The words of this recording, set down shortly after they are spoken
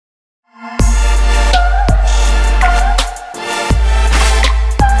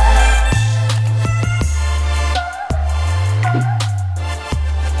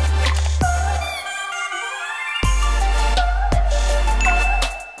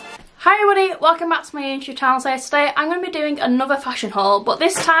Hi everybody, welcome back to my YouTube channel. So today I'm going to be doing another fashion haul, but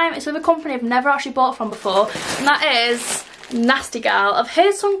this time it's with a company I've never actually bought from before, and that is Nasty Gal. I've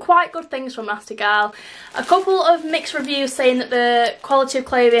heard some quite good things from Nasty Gal. A couple of mixed reviews saying that the quality of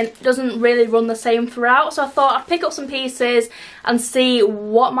clothing doesn't really run the same throughout, so I thought I'd pick up some pieces and see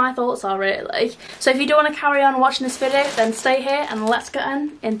what my thoughts are really. So if you do want to carry on watching this video, then stay here and let's get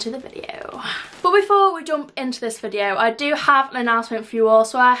into the video. But before we jump into this video, I do have an announcement for you all.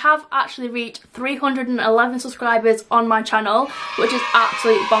 So I have actually reached 311 subscribers on my channel, which is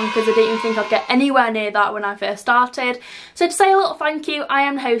absolutely bonkers. I didn't even think I'd get anywhere near that when I first started. So to say a little thank you, I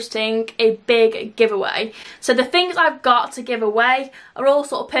am hosting a big giveaway. So the things I've got to give away are all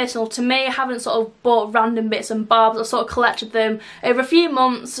sort of personal to me. I haven't sort of bought random bits and bobs. I've sort of collected them over a few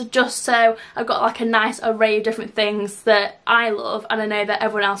months just so I've got like a nice array of different things that I love and I know that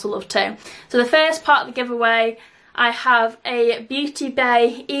everyone else will love too. So the first part of the giveaway, I have a Beauty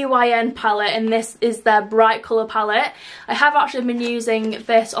Bay EYN palette, and this is their bright colour palette. I have actually been using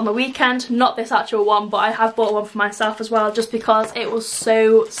this on the weekend, not this actual one, but I have bought one for myself as well just because it was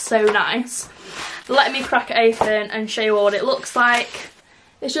so nice. Let me crack it open and show you what it looks like.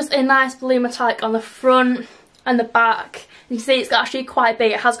 It's just a nice blue metallic on the front and the back. You can see it's actually quite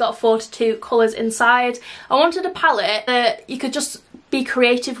big. It has got 42 colours inside. I wanted a palette that you could just be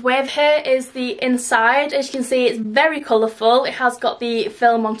creative with. Here is the inside. As you can see, it's very colourful. It has got the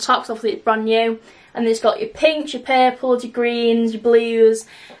film on top, so obviously it's brand new. And then it's got your pinks, your purples, your greens, your blues,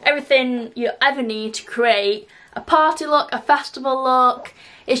 everything you ever need to create a party look, a festival look.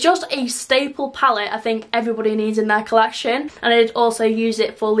 It's just a staple palette I think everybody needs in their collection, and I did also use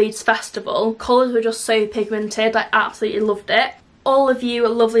it for Leeds Festival. Colours were just so pigmented, I absolutely loved it. All of you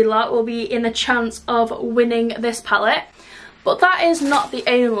lovely lot will be in a chance of winning this palette. But that is not the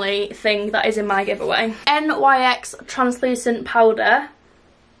only thing that is in my giveaway. NYX Translucent Powder.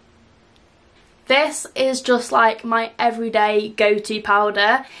 This is just like my everyday go-to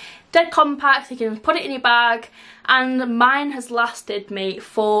powder. Dead compact, you can put it in your bag, and mine has lasted me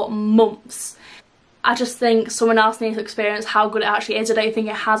for months. I just think someone else needs to experience how good it actually is. I don't think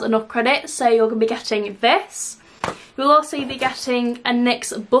it has enough credit, so you're going to be getting this. You'll also be getting a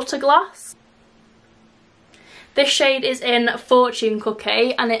NYX Butter Gloss. This shade is in Fortune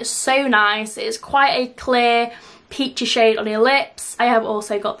Cookie, and it's so nice. It's quite a clear peachy shade on your lips. I have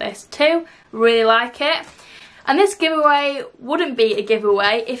also got this too, really like it. And this giveaway wouldn't be a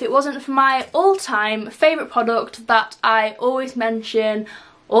giveaway if it wasn't for my all-time favourite product that I always mention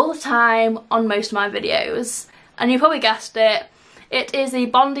all the time on most of my videos. And you probably guessed it, it is the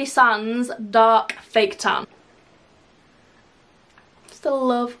Bondi Sands Dark Fake Tan. It's the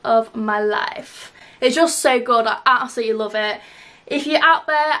love of my life. It's just so good, I absolutely love it. If you're out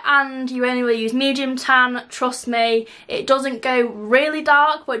there and you only really use medium tan, trust me, it doesn't go really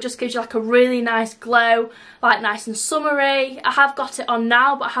dark, but it just gives you like a really nice glow, like nice and summery. I have got it on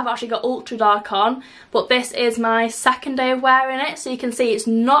now, but I have actually got ultra dark on, but this is my second day of wearing it, so you can see it's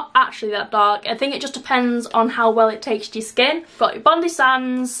not actually that dark. I think it just depends on how well it takes to your skin. Got your Bondi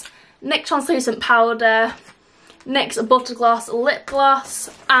Sands, NYX Translucent Powder, NYX Butter Gloss lip gloss,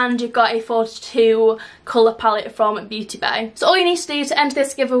 and you've got a 42 colour palette from Beauty Bay. So all you need to do to enter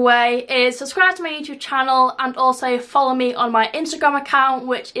this giveaway is subscribe to my YouTube channel and also follow me on my Instagram account,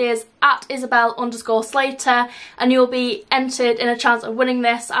 which is @Isabel_Slater, and you'll be entered in a chance of winning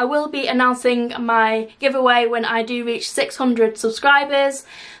this. I will be announcing my giveaway when I do reach 600 subscribers,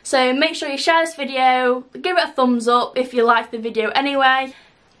 so make sure you share this video, give it a thumbs up if you like the video anyway.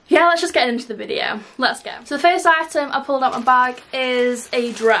 Yeah, let's just get into the video. Let's go. So the first item I pulled out my bag is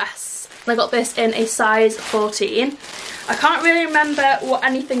a dress. I got this in a size 14. I can't really remember what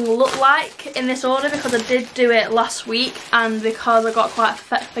anything looked like in this order because I did do it last week, and because I got quite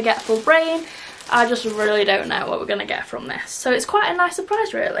a forgetful brain, I just really don't know what we're going to get from this. So it's quite a nice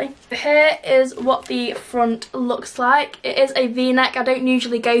surprise really. Here is what the front looks like. It is a V-neck. I don't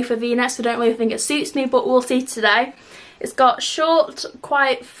usually go for V-necks, so I don't really think it suits me, but we'll see today. It's got short,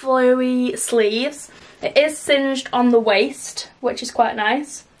 quite flowy sleeves. It is singed on the waist, which is quite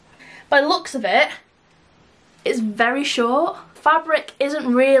nice. By the looks of it, it's very short. Fabric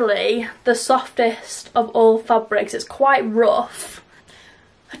isn't really the softest of all fabrics. It's quite rough.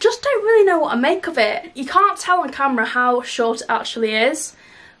 I just don't really know what to make of it. You can't tell on camera how short it actually is,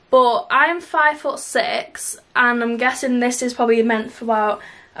 but I'm 5'6", and I'm guessing this is probably meant for about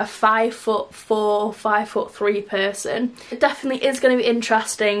a 5'4", 5'3" person. It definitely is going to be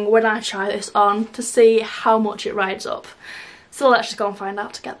interesting when I try this on to see how much it rides up. So let's just go and find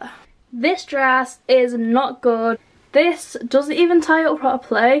out together. This dress is not good. This doesn't even tie up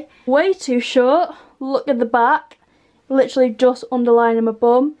properly. Way too short. Look at the back. literally just underlining my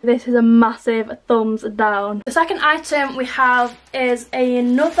bum. This is a massive thumbs down. The second item we have is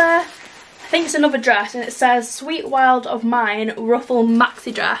another, I think it's another dress, and it says Sweet Wild of Mine ruffle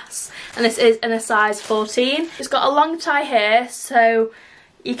maxi dress, and this is in a size 14. It's got a long tie here, so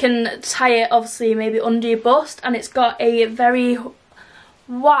you can tie it obviously maybe under your bust, and it's got a very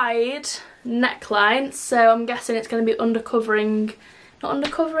wide neckline, so I'm guessing it's going to be undercovering, not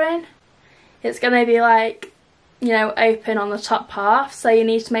undercovering, it's going to be like, you know, open on the top half, so you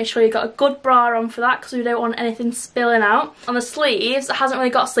need to make sure you've got a good bra on for that because we don't want anything spilling out. On the sleeves, it hasn't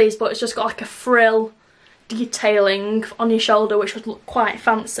really got sleeves, but it's just got like a frill detailing on your shoulder, which would look quite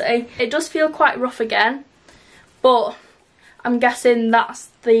fancy. It does feel quite rough again, but I'm guessing that's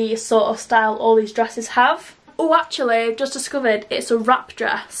the sort of style all these dresses have. Oh, actually, I've just discovered it's a wrap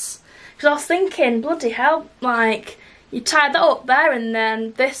dress. Because I was thinking, bloody hell, like, you tie that up there and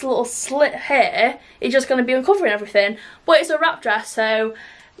then this little slit here is just going to be uncovering everything. But it's a wrap dress, so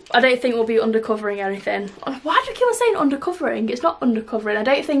I don't think we'll be undercovering anything. Why do I keep on saying undercovering? It's not undercovering. I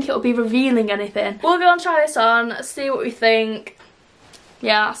don't think it'll be revealing anything. We'll go and try this on, see what we think.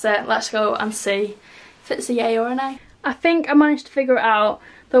 Yeah, that's it. Let's go and see if it's a yay or a nay. I think I managed to figure it out.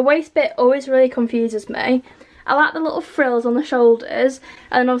 The waist bit always really confuses me. I like the little frills on the shoulders,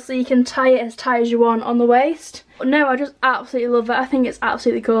 and obviously you can tie it as tight as you want on the waist. But no, I just absolutely love it. I think it's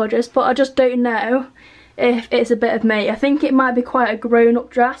absolutely gorgeous, but I just don't know if it's a bit of me. I think it might be quite a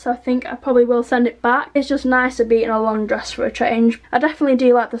grown-up dress. I think I probably will send it back. It's just nice to be in a long dress for a change. I definitely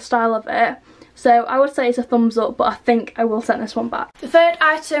do like the style of it. So I would say it's a thumbs up, but I think I will send this one back. The third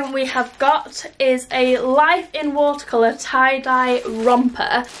item we have got is a Life in Watercolour tie-dye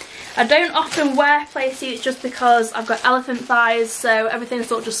romper. I don't often wear play suits just because I've got elephant thighs, so everything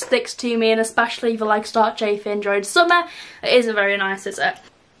sort of just sticks to me, and especially if the legs start chafing during summer, it isn't very nice, is it?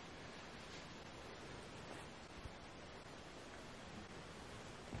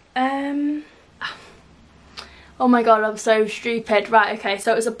 Oh my god, I'm so stupid. Right, okay,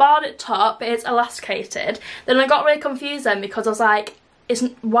 so it's a barred top, it's elasticated. Then I got really confused then because I was like,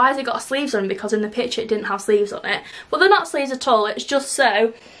 why has it got sleeves on? Because in the picture it didn't have sleeves on it. But they're not sleeves at all, it's just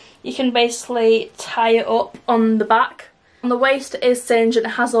so you can basically tie it up on the back. On the waist it is cinched, and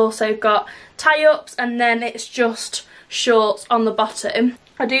it has also got tie-ups, and then it's just shorts on the bottom.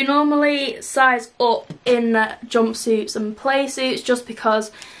 I do normally size up in jumpsuits and play suits just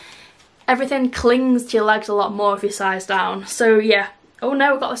because everything clings to your legs a lot more if you size down. So yeah. Oh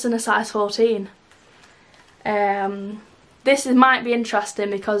no, I got this in a size 14. This might be interesting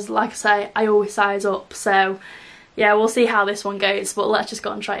because, like I say, I always size up, so yeah, we'll see how this one goes, but let's just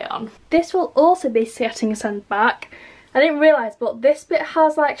go and try it on. This will also be getting sent back. I didn't realise, but this bit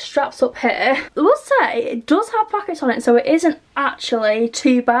has like straps up here. I will say, it does have pockets on it, so it isn't actually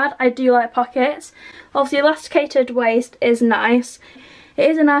too bad. I do like pockets. Obviously, elasticated waist is nice. It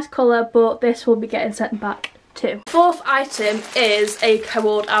is a nice colour, but this will be getting sent back too. Fourth item is a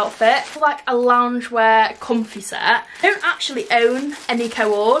co-ord outfit, like a loungewear comfy set. I don't actually own any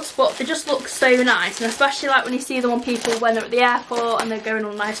co-ords, but they just look so nice, and especially like when you see them on people when they're at the airport and they're going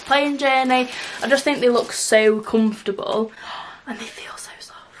on a nice plane journey. I just think they look so comfortable, and they feel so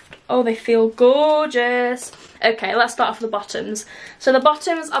soft. Oh, they feel gorgeous. Okay, let's start off with the bottoms. So the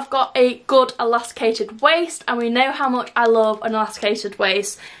bottoms, I've got a good elasticated waist, and we know how much I love an elasticated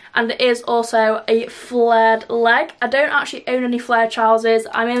waist. And it is also a flared leg. I don't actually own any flared trousers.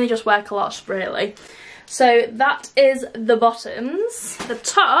 I mainly just wear culottes, really. So that is the bottoms. The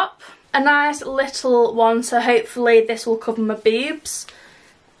top, a nice little one, so hopefully this will cover my boobs.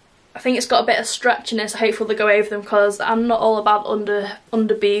 I think it's got a bit of stretch in it, so hopefully they'll go over them, because I'm not all about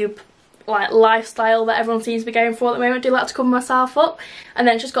under boob like lifestyle that everyone seems to be going for at the moment. I do like to cover myself up. And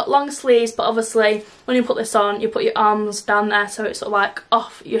then it's just got long sleeves, but obviously when you put this on, you put your arms down there so it's sort of like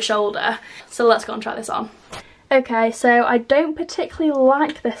off your shoulder. So let's go and try this on. Okay, so I don't particularly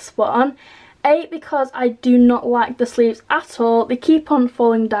like this one. A, because I do not like the sleeves at all. They keep on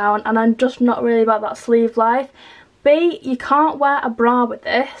falling down, and I'm just not really about that sleeve life. B, you can't wear a bra with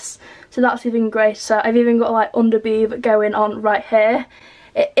this, so that's even greater. I've even got like under boob going on right here.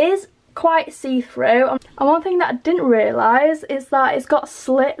 It is quite see-through, and one thing that I didn't realise is that it's got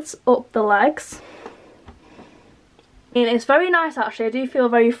slits up the legs. And it's very nice actually. I do feel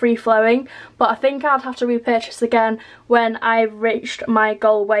very free-flowing, but I think I'd have to repurchase again when I've reached my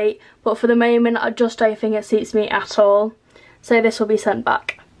goal weight, but for the moment I just don't think it suits me at all, so this will be sent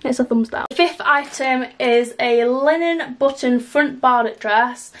back. It's a thumbs down. The fifth item is a linen button front bardet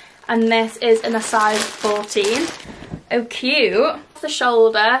dress, and this is in a size 14. Oh, cute. The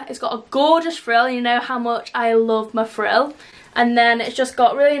shoulder, it's got a gorgeous frill. You know how much I love my frill. And then it's just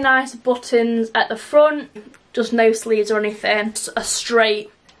got really nice buttons at the front. just no sleeves or anything. It's a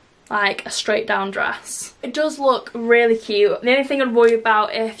straight, like a straight down dress. It does look really cute. The only thing I'd worry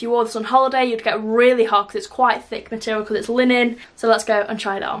about, if you wore this on holiday, you'd get really hot because it's quite thick material because it's linen. So let's go and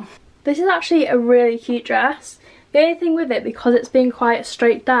try it on. This is actually a really cute dress. The only thing with it, because it's been quite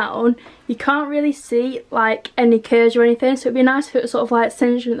straight down, you can't really see like any curves or anything, so it'd be nice if it was sort of like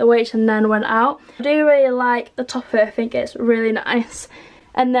cinching at the waist and then went out. I do really like the top of it. I think it's really nice.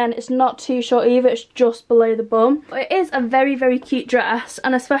 And then it's not too short either, it's just below the bum. It is a very, very cute dress,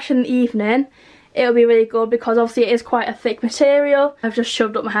 and especially in the evening, it'll be really good because obviously it is quite a thick material. I've just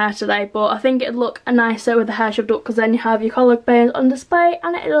shoved up my hair today, but I think it'd look nicer with the hair shoved up because then you have your collarbones on display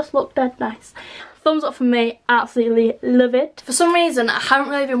and it just look dead nice. Thumbs up for me, absolutely love it. For some reason, I haven't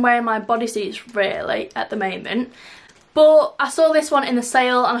really been wearing my bodysuits really at the moment, but I saw this one in the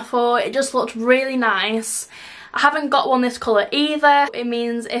sale and I thought it just looked really nice. I haven't got one this colour either. It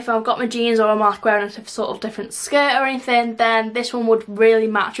means if I've got my jeans or I'm like wearing a sort of different skirt or anything, then this one would really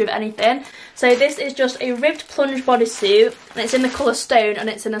match with anything. So this is just a ribbed plunge bodysuit and it's in the colour stone and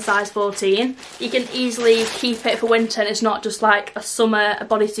it's in a size 14. You can easily keep it for winter and it's not just like a summer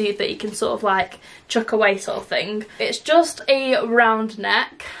bodysuit that you can sort of like chuck away sort of thing. It's just a round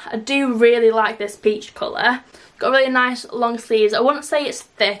neck. I do really like this peach colour. Got really nice long sleeves. I wouldn't say it's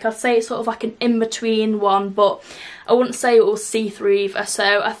thick, I'd say it's sort of like an in-between one, but I wouldn't say it will see-through either.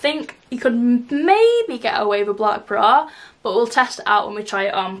 So I think you could maybe get away with a black bra, but we'll test it out when we try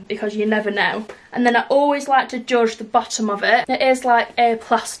it on because you never know. And then I always like to judge the bottom of it. It is like a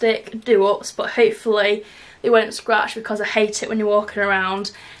plastic do-ups, but hopefully they won't scratch because I hate it when you're walking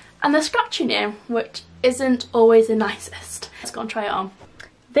around and they're scratching you, which isn't always the nicest. Let's go and try it on.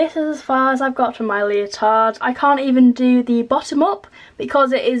 This is as far as I've got from my leotard. I can't even do the bottom up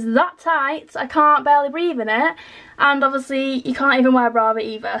because it is that tight. I can't barely breathe in it. And obviously you can't even wear a bra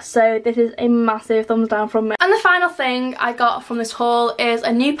either. So this is a massive thumbs down from me. And the final thing I got from this haul is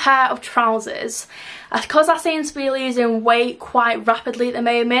a new pair of trousers. Because I seem to be losing weight quite rapidly at the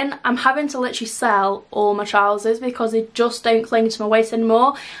moment, I'm having to literally sell all my trousers because they just don't cling to my waist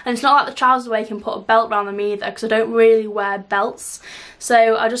anymore. And it's not like the trousers where you can put a belt around them either because I don't really wear belts.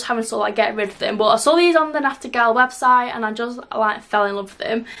 So I just haven't sort of like get rid of them. But I saw these on the Nasty Gal website and I just like fell in love with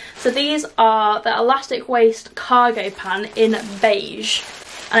them. So these are the elastic waist cargo pant in beige.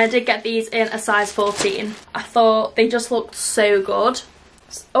 And I did get these in a size 14. I thought they just looked so good.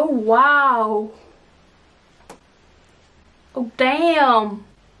 Oh wow. Oh damn,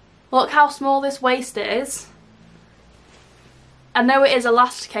 look how small this waist is. I know it is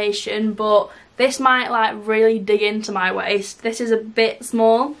elastication, but this might like really dig into my waist. This is a bit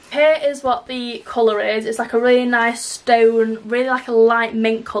small. Here is what the colour is. It's like a really nice stone, really like a light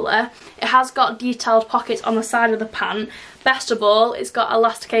mint colour. It has got detailed pockets on the side of the pant. Best of all, it's got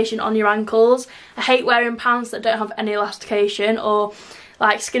elastication on your ankles. I hate wearing pants that don't have any elastication or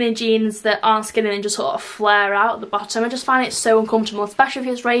like skinny jeans that aren't skinny and just sort of flare out at the bottom. I just find it so uncomfortable, especially if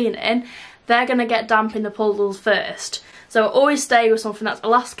it's raining. They're going to get damp in the puddles first. So I always stay with something that's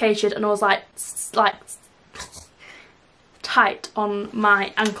elasticated and always like tight on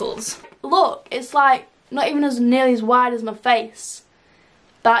my ankles. Look, it's like not even as nearly as wide as my face.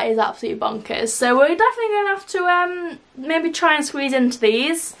 That is absolutely bonkers. So we're definitely going to have to maybe try and squeeze into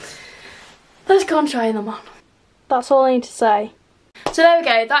these. Let's go and try them on. That's all I need to say. So there we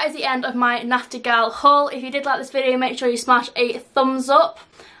go, that is the end of my Nasty Gal haul. If you did like this video, make sure you smash a thumbs up.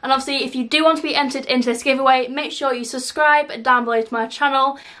 And obviously if you do want to be entered into this giveaway, make sure you subscribe down below to my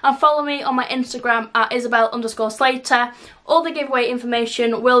channel and follow me on my Instagram at Isabel_Slater. All the giveaway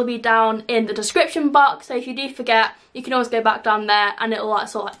information will be down in the description box, so if you do forget, you can always go back down there and it'll like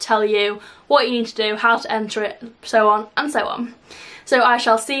sort of tell you what you need to do, how to enter it, so on and so on. So I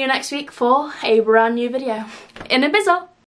shall see you next week for a brand new video. In a bizzle!